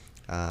anymore.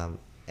 And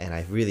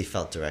I really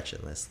felt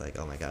directionless. Like,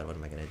 oh my God, what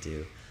am I going to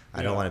do?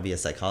 I don't want to be a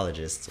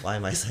psychologist. Why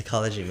am I a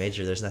psychology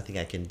major? There's nothing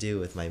I can do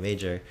with my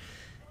major.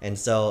 And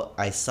so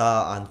I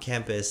saw on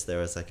campus there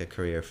was like a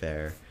career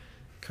fair.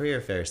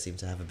 Career fairs seem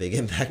to have a big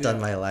impact on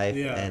my life,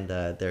 and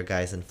there are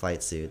guys in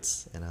flight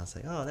suits, and I was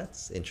like, oh,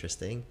 that's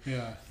interesting.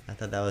 I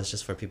thought that was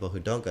just for people who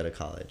don't go to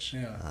college.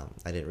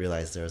 I didn't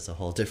realize there was a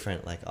whole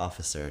different like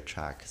officer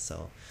track.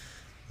 So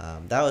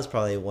that was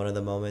probably one of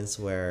the moments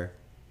where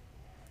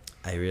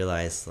I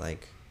realized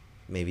like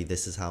maybe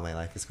this is how my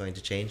life is going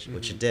to change,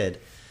 which it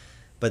did.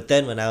 But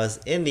then when I was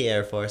in the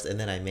Air Force, and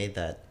then I made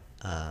that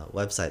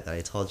website that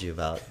I told you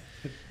about,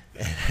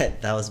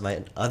 that was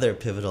my other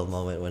pivotal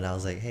moment when I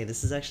was like, hey,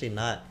 this is actually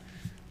not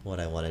what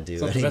I want to do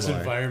anymore. It's the best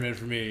environment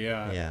for me,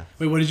 yeah.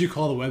 Wait, what did you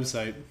call the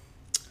website?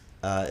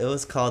 It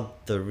was called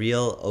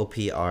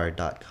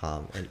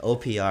therealopr.com, and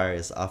OPR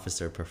is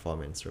Officer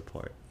Performance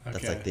Report. Okay.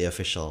 That's like the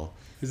official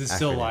Is it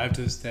still live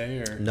to this day?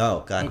 Or?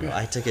 No, God, no.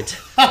 I took it.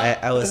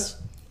 I was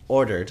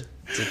ordered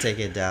to take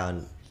it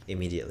down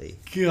immediately.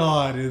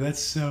 God, dude, that's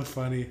so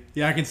funny.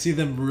 Yeah, I can see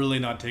them really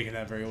not taking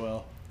that very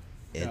well.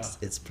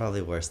 It's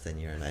probably worse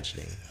than you're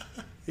imagining.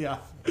 Yeah,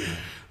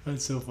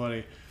 that's so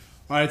funny.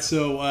 All right,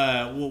 so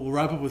we'll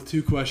wrap up with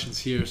 2 questions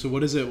here. So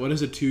what is a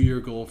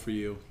 2-year goal for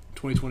you,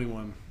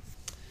 2021?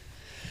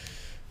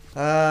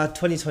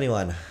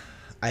 2021.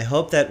 I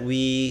hope that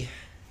we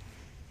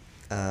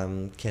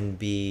can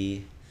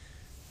be,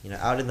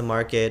 out in the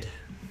market,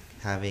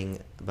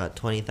 having about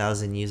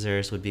 20,000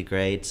 users would be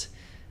great,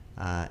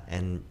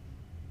 and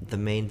the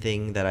main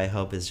thing that I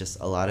hope is just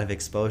a lot of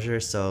exposure,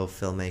 so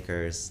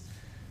filmmakers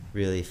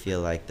really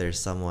feel like there's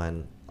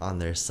someone on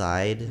their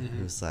side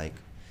who's like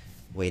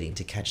waiting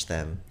to catch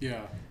them.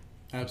 Yeah,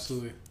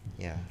 absolutely.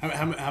 Yeah.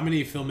 How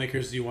many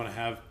filmmakers do you want to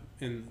have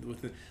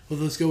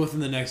let's go within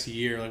the next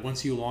year? Like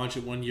once you launch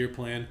a 1-year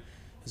plan,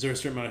 is there a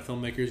certain amount of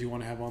filmmakers you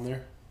want to have on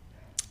there?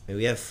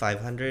 We have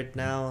 500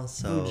 now,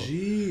 so. Oh,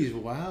 geez!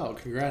 Wow!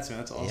 Congrats, man.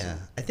 That's awesome. Yeah,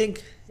 I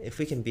think if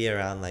we can be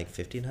around like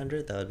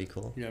 1,500, that would be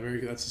cool. Yeah, very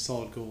good. That's a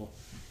solid goal.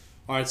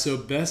 All right, so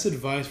best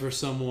advice for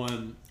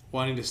someone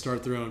wanting to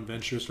start their own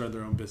venture, start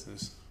their own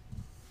business?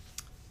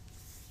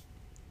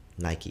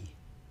 Nike.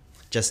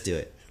 Just do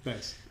it.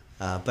 Nice.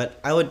 But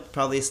I would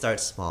probably start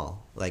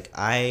small. Like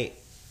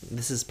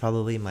this is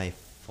probably my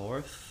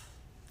 4th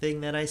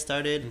thing that I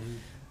started,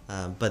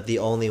 but the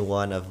only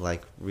one of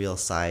like real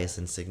size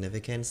and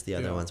significance. The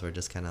other ones were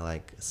just kind of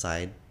like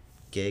side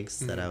gigs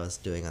that I was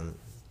doing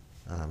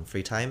on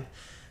free time.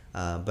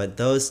 But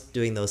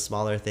doing those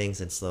smaller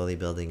things and slowly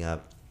building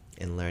up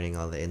and learning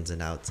all the ins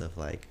and outs of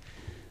like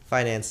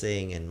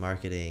financing and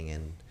marketing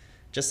and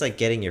just like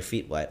getting your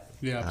feet wet.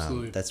 Yeah,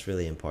 absolutely. That's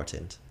really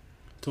important.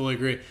 Totally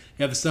agree.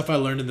 Yeah, the stuff I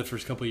learned in the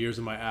first couple of years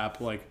of my app,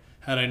 like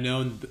had I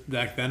known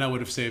back then, I would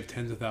have saved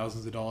tens of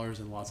thousands of dollars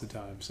in lots of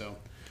time. So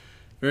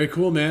very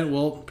cool, man.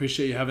 Well,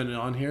 appreciate you having it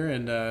on here.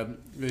 And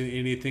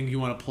anything you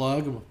want to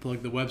plug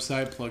the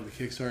website, plug the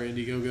Kickstarter,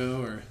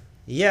 Indiegogo, or?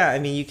 Yeah, I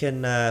mean, you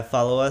can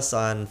follow us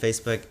on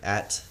Facebook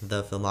at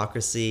The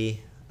Filmocracy,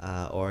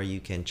 or you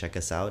can check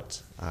us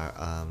out.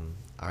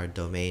 our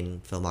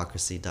domain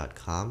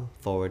filmocracy.com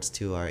forwards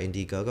to our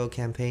Indiegogo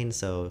campaign.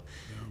 So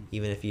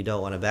even if you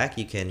don't want to back,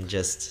 you can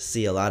just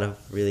see a lot of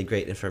really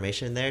great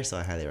information there. So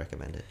I highly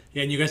recommend it.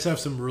 Yeah, and you guys have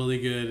some really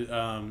good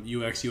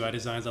UX, UI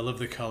designs. I love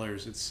the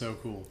colors. It's so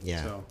cool.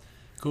 Yeah. So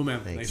cool,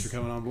 man. Thanks for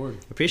coming on board.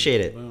 Appreciate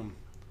it. Boom.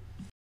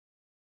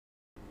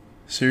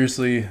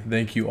 Seriously,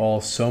 thank you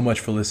all so much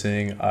for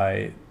listening.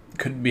 I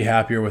couldn't be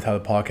happier with how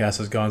the podcast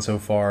has gone so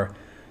far.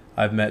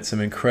 I've met some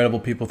incredible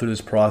people through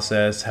this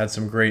process, had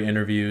some great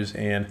interviews,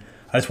 and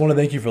I just want to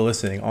thank you for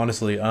listening.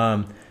 Honestly,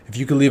 if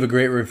you could leave a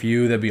great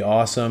review, that'd be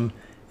awesome.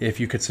 If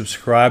you could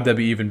subscribe, that'd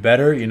be even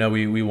better. You know,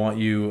 we want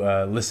you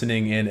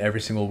listening in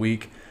every single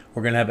week.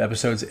 We're going to have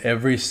episodes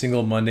every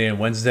single Monday and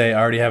Wednesday. I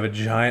already have a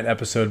giant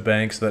episode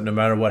bank so that no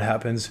matter what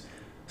happens,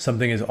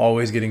 something is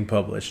always getting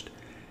published.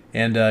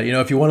 And,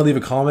 if you want to leave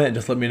a comment,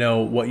 just let me know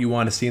what you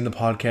want to see in the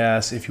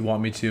podcast. If you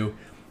want me to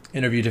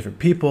interview different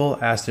people,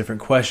 ask different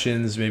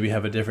questions, maybe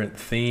have a different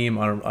theme.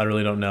 I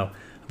really don't know.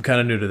 I'm kind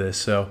of new to this.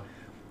 So,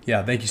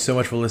 yeah, thank you so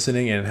much for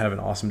listening and have an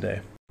awesome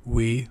day.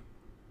 We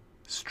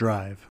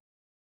strive.